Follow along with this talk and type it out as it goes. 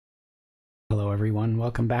everyone,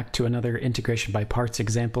 welcome back to another integration by parts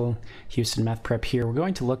example. Houston Math Prep here. We're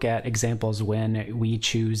going to look at examples when we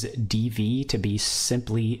choose dv to be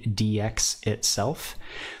simply dx itself.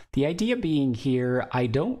 The idea being here, I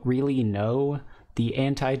don't really know the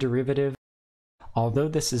antiderivative. Although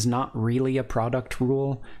this is not really a product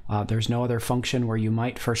rule, there's no other function where you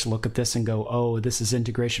might first look at this and go, oh, this is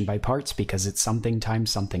integration by parts because it's something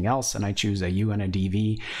times something else, and I choose a u and a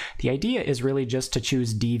dv. The idea is really just to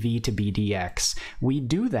choose dv to be dx. We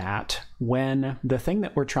do that when the thing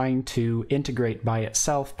that we're trying to integrate by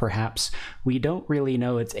itself, perhaps, we don't really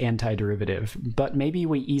know its antiderivative, but maybe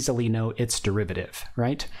we easily know its derivative,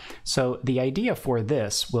 right? So the idea for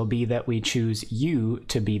this will be that we choose u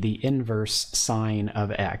to be the inverse sine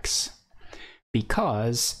of x,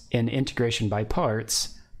 because in integration by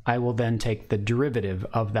parts, I will then take the derivative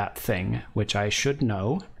of that thing, which I should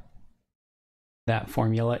know. That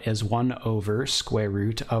formula is 1 over square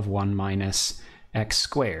root of 1 minus x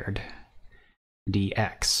squared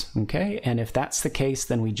dx, okay? And if that's the case,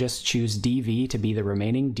 then we just choose dv to be the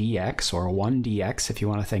remaining dx, or 1 dx if you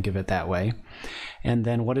want to think of it that way. And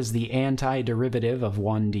then what is the antiderivative of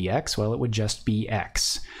 1 dx? Well, it would just be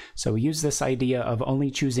x. So we use this idea of only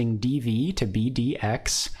choosing dv to be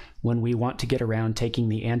dx when we want to get around taking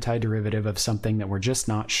the antiderivative of something that we're just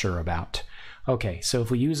not sure about. Okay, so if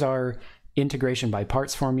we use our integration by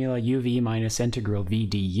parts formula, uv minus integral v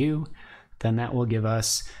du, then that will give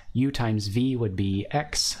us u times v would be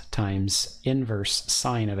x times inverse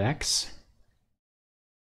sine of x,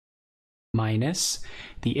 minus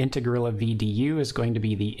the integral of v du is going to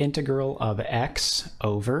be the integral of x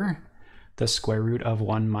over the square root of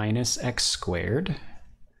 1 minus x squared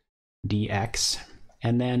dx.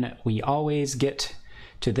 And then we always get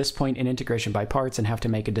to this point in integration by parts and have to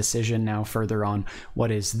make a decision now further on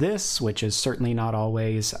what is this, which is certainly not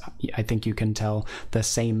always, I think you can tell, the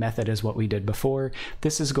same method as what we did before.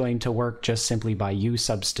 This is going to work just simply by u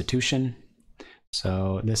substitution.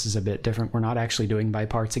 So this is a bit different. We're not actually doing by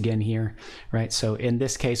parts again here, right? So in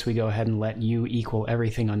this case, we go ahead and let u equal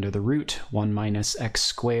everything under the root, 1 minus x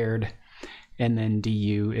squared, and then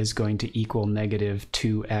du is going to equal negative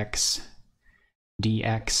 2x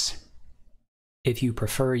dx. If you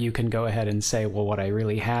prefer, you can go ahead and say, well, what I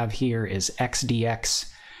really have here is x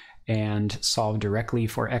dx, and solve directly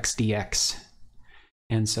for x dx.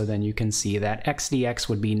 And so then you can see that x dx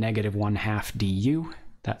would be negative 1/2 du.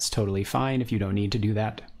 That's totally fine. If you don't need to do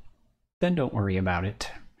that, then don't worry about it.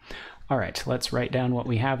 All right, let's write down what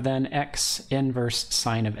we have then. X inverse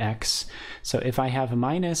sine of x. So if I have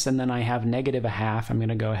minus and then I have negative 1/2, I'm going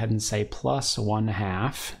to go ahead and say plus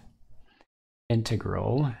 1/2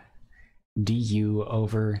 integral du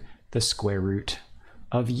over the square root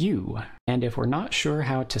of u. And if we're not sure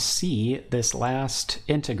how to see this last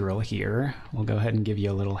integral here, we'll go ahead and give you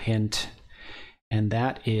a little hint, and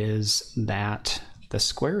that is that the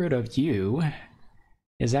square root of u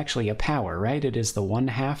is actually a power, right? It is the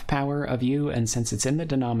 1/2 power of u, and since it's in the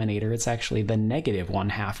denominator, it's actually the negative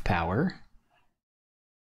 1/2 power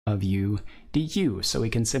of u du. So we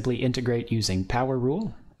can simply integrate using power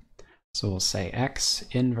rule. So we'll say x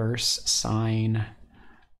inverse sine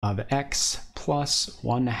of x plus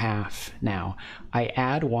 1/2. Now, I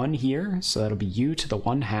add 1 here, so that'll be u to the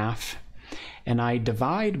 1/2, and I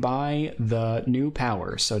divide by the new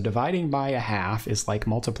power. So dividing by 1/2 is like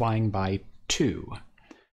multiplying by 2,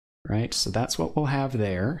 right? So that's what we'll have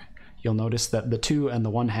there. You'll notice that the 2 and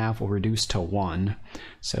the 1/2 will reduce to 1.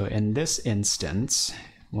 So in this instance,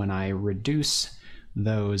 when I reduce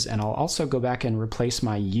those, and I'll also go back and replace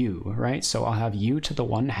my u, right? So I'll have u to the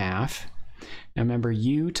 1/2. Now remember,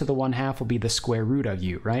 u to the 1/2 will be the square root of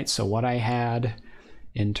u, right? So what I had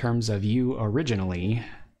in terms of u originally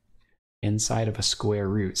inside of a square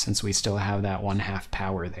root, since we still have that 1/2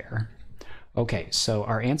 power there. Okay, so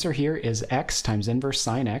our answer here is x times inverse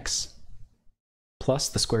sine x plus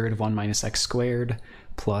the square root of 1 minus x squared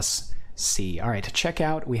plus c. All right, to check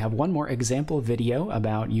out, we have one more example video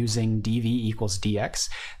about using dv equals dx.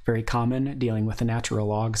 Very common, dealing with a natural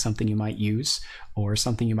log, something you might use, or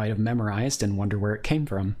something you might have memorized and wonder where it came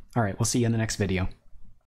from. All right, we'll see you in the next video.